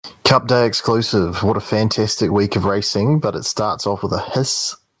Cup Day exclusive. What a fantastic week of racing, but it starts off with a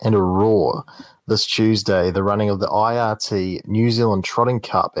hiss and a roar. This Tuesday, the running of the IRT New Zealand Trotting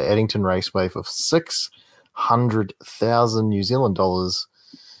Cup at Addington Raceway for 600,000 New Zealand dollars.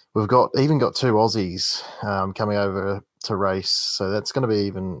 We've even got two Aussies coming over to race, so that's going to be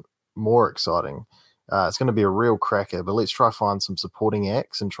even more exciting. It's going to be a real cracker, but let's try find some supporting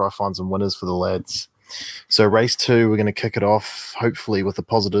acts and try find some winners for the lads. So race 2, we're going to kick it off, hopefully with a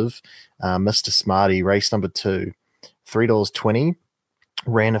positive. Mr. Smarty, race number 2, $3.20.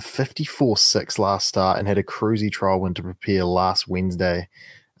 Ran a 54.6 last start and had a cruisy trial win to prepare last Wednesday.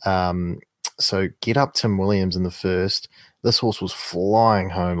 So get up Tim Williams in the first. This horse was flying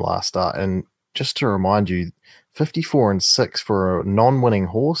home last start. And just to remind you, 54-6 for a non-winning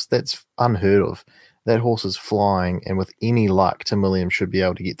horse, that's unheard of. That horse is flying, and with any luck, Tim Williams should be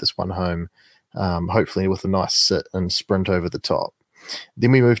able to get this one home. Hopefully with a nice sit and sprint over the top.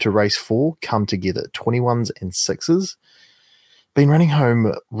 Then we move to race 4, Come Together, 21s and 6s. Been running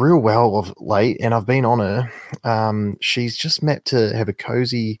home real well of late, and I've been on her. She's just mapped to have a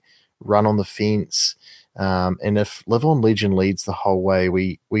cozy run on the fence, and if Live On Legend leads the whole way,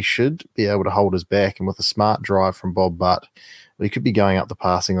 we should be able to hold us back, and with a smart drive from Bob Butt, we could be going up the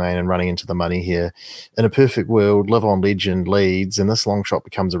passing lane and running into the money here. In a perfect world, Live On Legend leads, and this long shot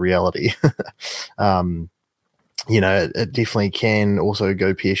becomes a reality. It definitely can also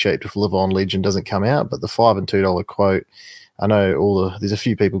go pear-shaped if Live On Legend doesn't come out, but the $5 and $2 quote, I know there's a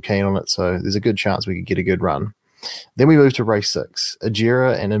few people keen on it, so there's a good chance we could get a good run. Then we move to race 6,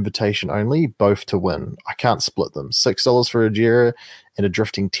 Ajira and Invitation Only, both to win. I can't split them. $6 for Ajira and a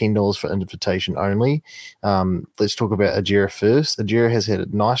drifting $10 for Invitation Only. Let's talk about Ajira first. Ajira has had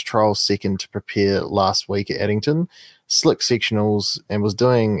a nice trial second to prepare last week at Addington. Slick sectionals and was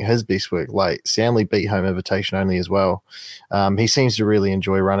doing his best work late. Soundly beat home Invitation Only as well. He seems to really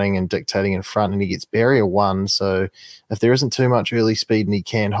enjoy running and dictating in front, and he gets barrier 1. So if there isn't too much early speed and he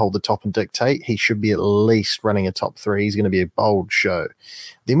can hold the top and dictate, he should be at least running a top 3. He's going to be a bold show.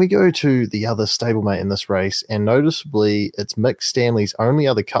 Then we go to the other stablemate in this race, and noticeably it's Mick Stanley's only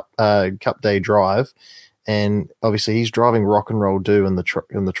other Cup Day drive. And obviously he's driving Rock and Roll Do in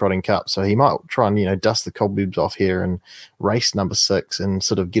the Trotting Cup, so he might try and dust the cobwebs off here and race number 6 and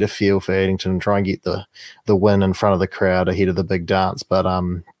sort of get a feel for Addington and try and get the win in front of the crowd ahead of the big dance. But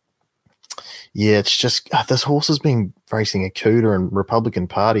it's just this horse has been racing a Cooter and Republican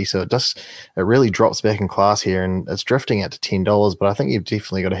Party, so it really drops back in class here, and it's drifting out to $10. But I think you've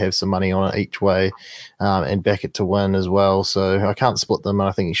definitely got to have some money on it each way and back it to win as well. So I can't split them, and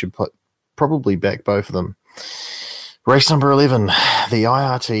I think you should probably back both of them. Race number 11, the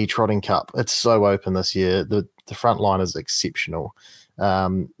IRT Trotting Cup. It's so open this year. The front line is exceptional.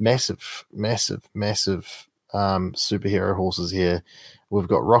 Massive superhero horses here. We've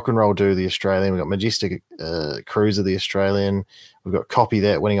got Rock and Roll Do, the Australian. We've got Majestic Cruiser, the Australian. We've got Copy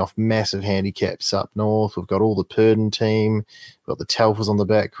That winning off massive handicaps up north. We've got all the Purdon team. We've got the Telfers on the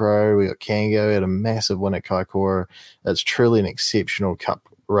back row. We've got Kango at a massive win at Kaikoura. It's truly an exceptional cup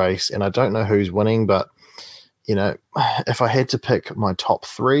race, and I don't know who's winning, but if I had to pick my top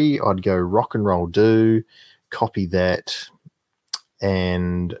 3, I'd go Rock and Roll Do, Copy That,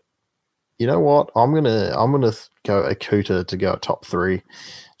 and you know what? I'm gonna go Akuta to go at top 3,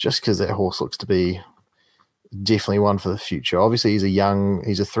 just because that horse looks to be definitely one for the future. Obviously, he's a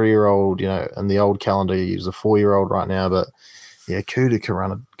 3-year-old. In the old calendar, he's a 4-year-old right now, but yeah, Akuta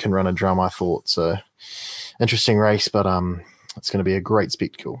can run a drum, I thought. So interesting race, but it's going to be a great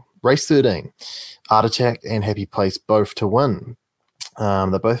spectacle. Race 13, Art Attack and Happy Place both to win.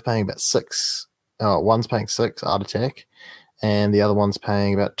 They're both paying about 6. One's paying 6, Art Attack, and the other one's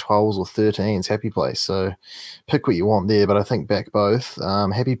paying about 12s or 13s, Happy Place. So pick what you want there, but I think back both.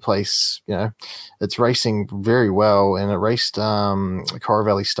 Happy Place, it's racing very well, and it raced Cora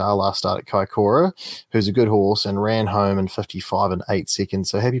Valley Star last start at Kaikoura, who's a good horse, and ran home in 55 and 8 seconds.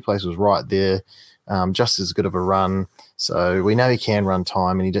 So Happy Place was right there. Just as good of a run. So we know he can run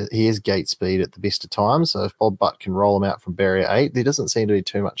time, and he has gate speed at the best of times. So if Bob Butt can roll him out from barrier 8, there doesn't seem to be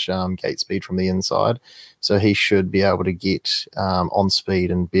too much gate speed from the inside. So he should be able to get on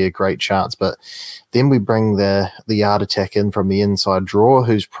speed and be a great chance. But then we bring the Art Attack in from the inside draw,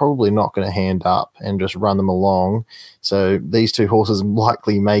 who's probably not going to hand up and just run them along. So these two horses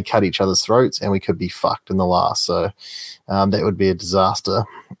likely may cut each other's throats, and we could be fucked in the last. So that would be a disaster.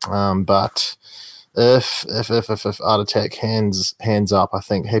 But if Art Attack hands up, I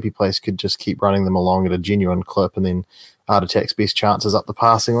think Happy Place could just keep running them along at a genuine clip, and then Art Attack's best chances up the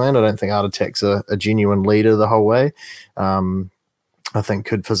passing lane. I don't think Art Attack's a genuine leader the whole way. I think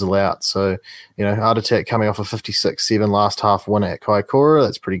could fizzle out. So, Art Attack coming off a 56-7 last half win at Kaikoura,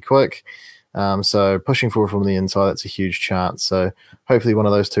 that's pretty quick. So pushing forward from the inside, that's a huge chance. So hopefully one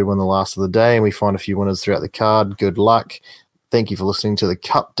of those two win the last of the day, and we find a few winners throughout the card. Good luck. Thank you for listening to the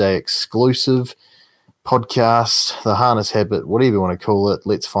Cup Day exclusive podcast, the Harness Habit, whatever you want to call it.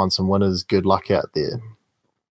 Let's find some winners. Good luck out there.